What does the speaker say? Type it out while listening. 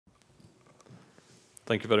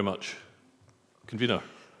Thank you very much. Convener.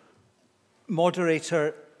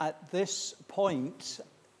 Moderator, at this point,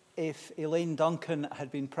 if Elaine Duncan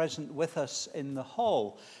had been present with us in the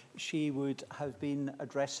hall, she would have been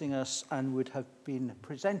addressing us and would have been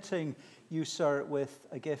presenting you, sir, with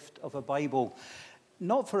a gift of a Bible.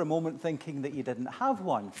 Not for a moment thinking that you didn't have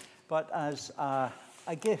one, but as a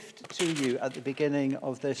gift to you at the beginning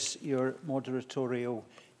of this, your moderatorial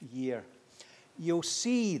year. You'll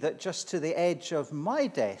see that just to the edge of my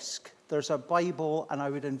desk, there's a Bible, and I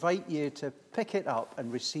would invite you to pick it up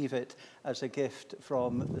and receive it as a gift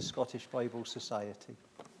from the Scottish Bible Society.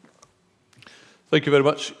 Thank you very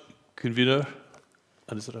much, Convener.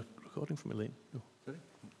 And is there a recording from Elaine? No. Sorry?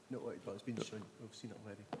 No, it's been shown. We've seen it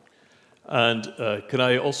already. And can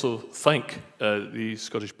I also thank the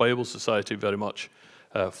Scottish Bible Society very much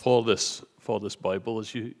for this Bible.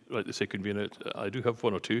 As you rightly say, Convener, I do have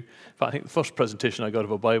one or two. In fact, I think the first presentation I got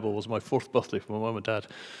of a Bible was my 4th birthday from my mum and dad,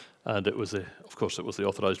 and it was, of course, it was the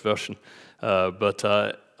authorised version. But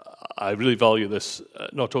I really value this,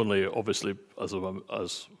 not only obviously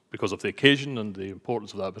as because of the occasion and the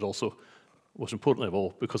importance of that, but also, most importantly of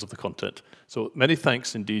all, because of the content. So many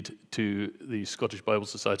thanks indeed to the Scottish Bible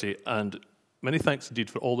Society, and many thanks indeed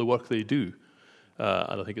for all the work they do.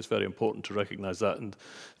 And I think it's very important to recognise that. And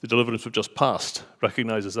the deliverance we've just passed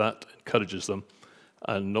recognises that, encourages them,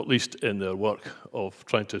 and not least in their work of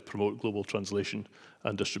trying to promote global translation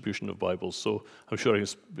and distribution of Bibles. So I'm sure I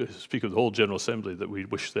can speak of the whole General Assembly that we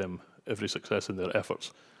wish them every success in their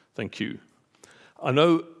efforts. Thank you. And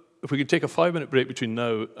now, if we can take a 5-minute break between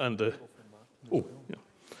now and the... Oh, yeah.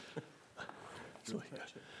 So, yeah.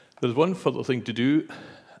 There's one further thing to do,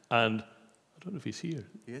 and I don't know if he's here.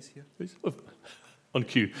 He is here. On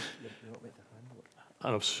cue.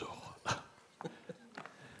 And I'm so...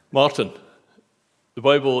 Martin, the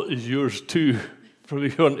Bible is yours too. Probably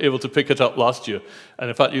you weren't able to pick it up last year. And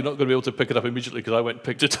in fact, you're not going to be able to pick it up immediately because I went and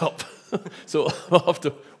picked it up. So I'll have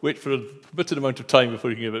to wait for a permitted amount of time before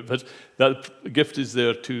you can give it. But that gift is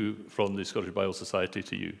there too from the Scottish Bible Society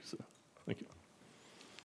to you. So, thank you.